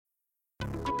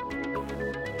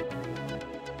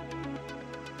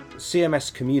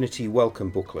CMS Community Welcome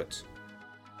Booklet.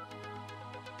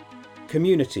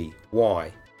 Community,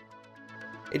 why?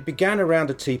 It began around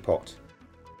a teapot.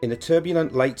 In the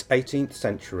turbulent late 18th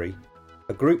century,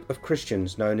 a group of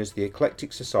Christians known as the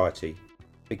Eclectic Society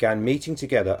began meeting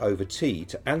together over tea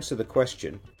to answer the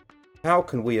question, how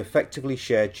can we effectively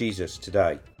share Jesus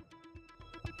today?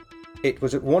 It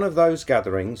was at one of those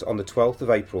gatherings on the 12th of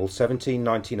April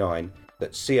 1799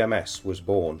 that CMS was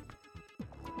born.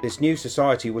 This new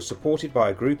society was supported by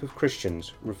a group of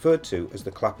Christians referred to as the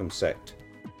Clapham sect.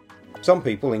 Some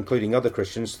people, including other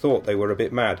Christians, thought they were a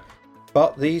bit mad,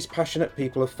 but these passionate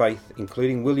people of faith,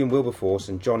 including William Wilberforce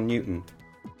and John Newton,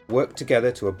 worked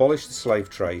together to abolish the slave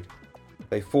trade.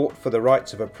 They fought for the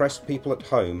rights of oppressed people at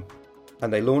home,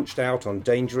 and they launched out on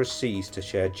dangerous seas to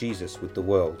share Jesus with the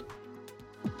world.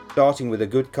 Starting with a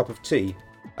good cup of tea,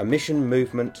 a mission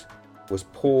movement was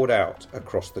poured out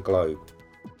across the globe.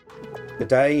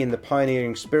 Today, in the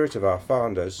pioneering spirit of our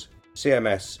founders,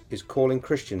 CMS is calling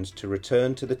Christians to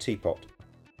return to the teapot,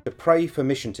 to pray for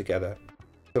mission together,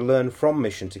 to learn from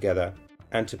mission together,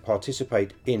 and to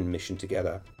participate in mission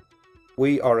together.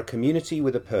 We are a community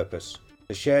with a purpose,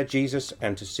 to share Jesus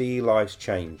and to see lives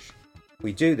change.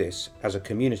 We do this as a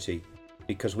community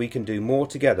because we can do more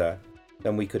together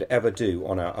than we could ever do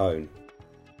on our own.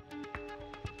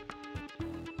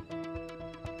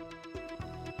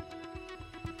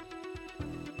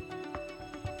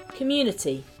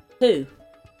 Community. Who?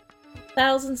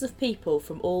 Thousands of people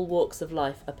from all walks of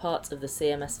life are part of the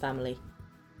CMS family.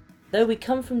 Though we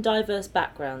come from diverse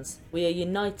backgrounds, we are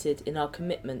united in our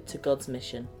commitment to God's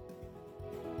mission.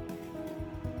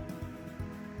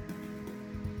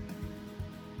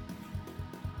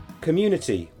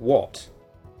 Community, what?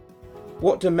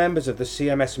 What do members of the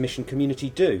CMS mission community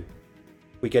do?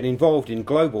 We get involved in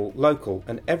global, local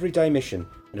and everyday mission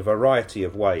in a variety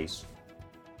of ways.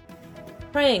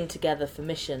 Praying together for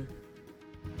mission.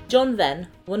 John Venn,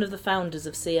 one of the founders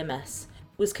of CMS,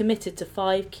 was committed to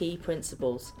 5 key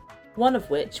principles, one of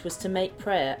which was to make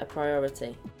prayer a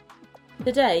priority.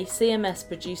 Today, CMS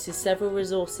produces several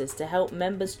resources to help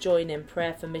members join in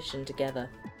prayer for mission together.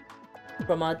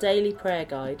 From our daily prayer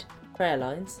guide, Prayer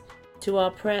Lines, to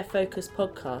our Prayer Focus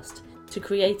podcast, to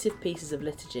creative pieces of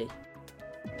liturgy.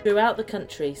 Throughout the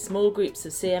country, small groups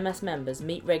of CMS members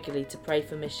meet regularly to pray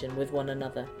for mission with one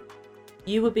another.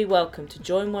 You would be welcome to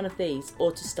join one of these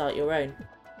or to start your own.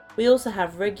 We also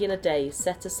have regular days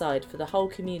set aside for the whole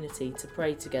community to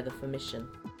pray together for mission.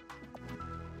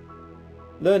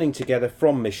 Learning together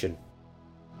from mission.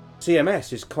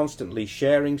 CMS is constantly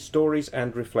sharing stories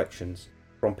and reflections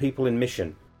from people in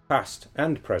mission, past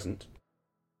and present.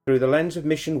 Through the lens of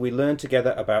mission, we learn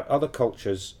together about other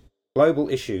cultures, global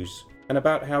issues, and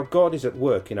about how God is at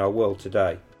work in our world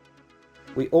today.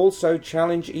 We also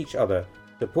challenge each other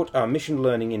to put our mission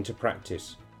learning into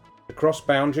practice, to cross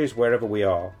boundaries wherever we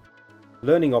are.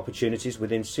 Learning opportunities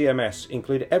within CMS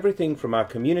include everything from our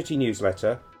community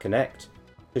newsletter, Connect,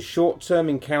 to short-term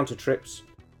encounter trips,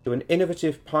 to an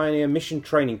innovative pioneer mission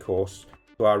training course,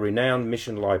 to our renowned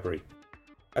mission library.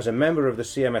 As a member of the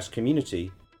CMS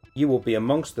community, you will be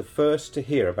amongst the first to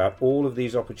hear about all of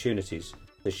these opportunities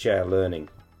to share learning.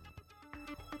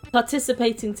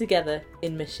 Participating together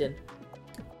in mission.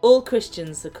 All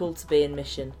Christians are called to be in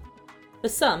mission. For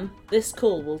some, this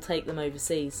call will take them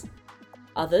overseas.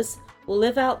 Others will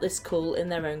live out this call in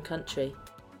their own country.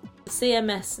 The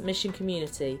CMS mission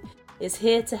community is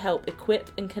here to help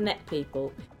equip and connect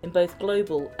people in both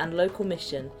global and local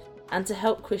mission, and to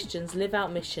help Christians live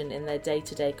out mission in their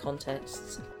day-to-day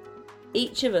contexts.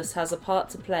 Each of us has a part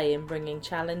to play in bringing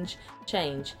challenge,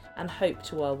 change, and hope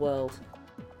to our world.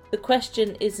 The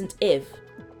question isn't if,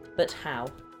 but how.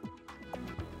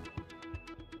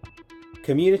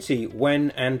 Community,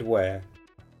 when and where.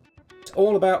 It's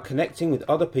all about connecting with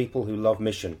other people who love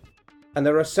mission, and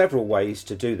there are several ways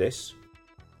to do this.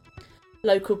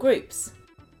 Local groups.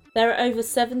 There are over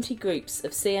 70 groups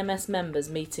of CMS members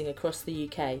meeting across the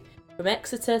UK, from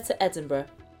Exeter to Edinburgh,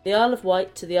 the Isle of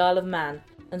Wight to the Isle of Man,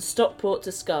 and Stockport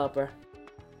to Scarborough.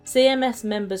 CMS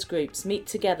members groups meet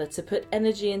together to put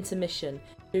energy into mission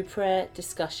through prayer,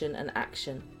 discussion and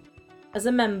action. As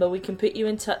a member, we can put you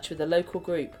in touch with a local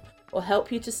group or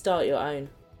help you to start your own.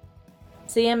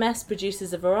 CMS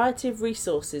produces a variety of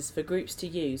resources for groups to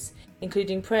use,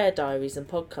 including prayer diaries and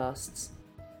podcasts.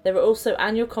 There are also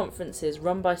annual conferences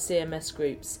run by CMS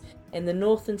groups in the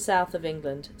north and south of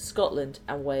England, Scotland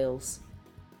and Wales.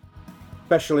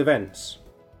 Special events.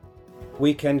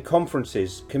 Weekend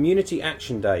conferences, community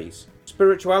action days,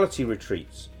 spirituality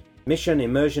retreats, mission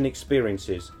immersion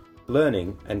experiences,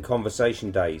 learning and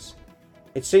conversation days.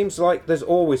 It seems like there's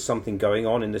always something going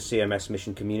on in the CMS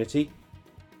mission community.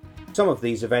 Some of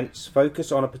these events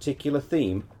focus on a particular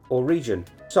theme or region,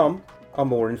 some are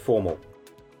more informal.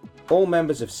 All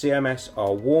members of CMS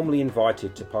are warmly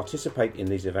invited to participate in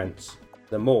these events.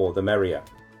 The more the merrier.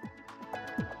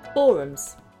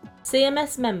 Forums.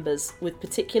 CMS members with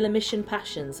particular mission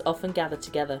passions often gather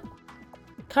together.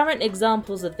 Current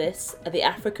examples of this are the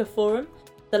Africa Forum,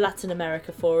 the Latin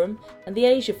America Forum, and the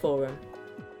Asia Forum.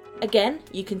 Again,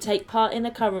 you can take part in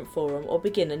a current forum or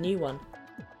begin a new one.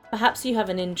 Perhaps you have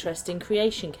an interest in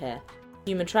creation care,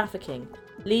 human trafficking,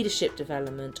 leadership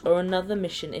development, or another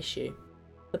mission issue.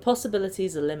 The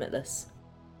possibilities are limitless.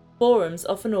 Forums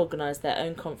often organise their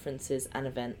own conferences and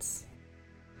events.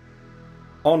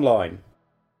 Online.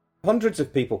 Hundreds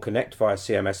of people connect via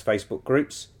CMS Facebook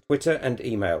groups, Twitter and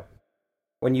email.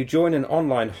 When you join an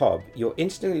online hub, you're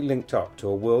instantly linked up to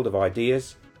a world of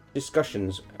ideas,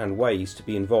 discussions and ways to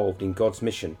be involved in God's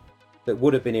mission that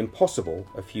would have been impossible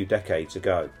a few decades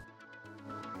ago.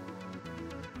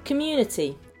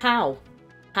 Community. How?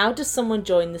 How does someone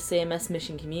join the CMS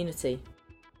mission community?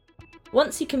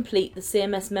 Once you complete the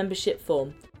CMS membership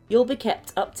form, you'll be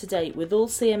kept up to date with all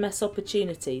CMS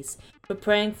opportunities for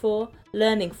praying for,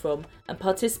 learning from and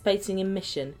participating in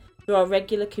mission through our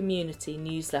regular community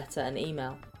newsletter and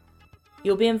email.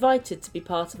 You'll be invited to be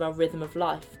part of our rhythm of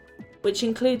life, which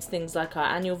includes things like our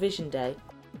annual Vision Day,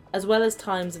 as well as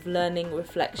times of learning,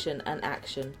 reflection and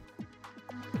action.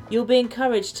 You'll be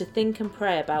encouraged to think and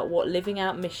pray about what living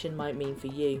out mission might mean for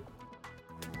you.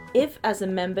 If, as a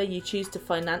member, you choose to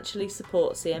financially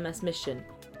support CMS mission,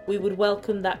 we would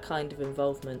welcome that kind of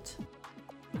involvement.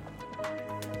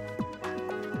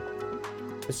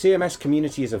 The CMS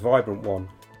community is a vibrant one,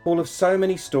 full of so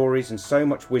many stories and so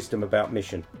much wisdom about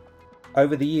mission.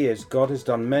 Over the years, God has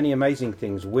done many amazing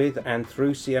things with and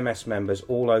through CMS members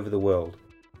all over the world,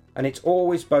 and it's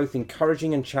always both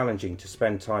encouraging and challenging to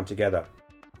spend time together.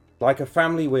 Like a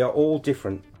family, we are all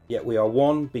different, yet we are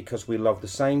one because we love the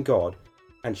same God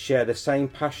and share the same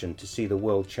passion to see the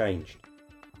world changed.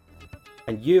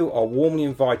 And you are warmly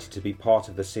invited to be part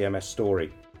of the CMS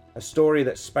story, a story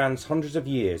that spans hundreds of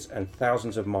years and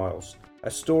thousands of miles,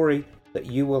 a story that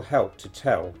you will help to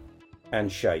tell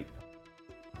and shape.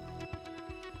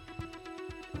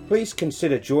 Please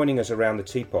consider joining us around the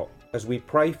teapot as we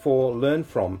pray for, learn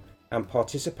from and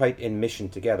participate in mission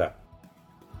together.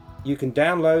 You can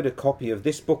download a copy of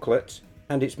this booklet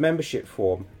and its membership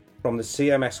form from the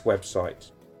CMS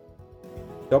website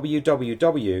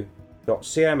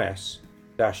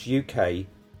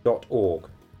www.cms-uk.org,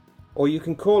 or you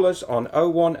can call us on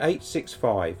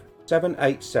 01865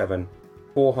 787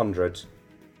 400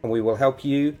 and we will help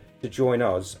you to join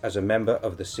us as a member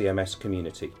of the CMS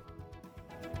community.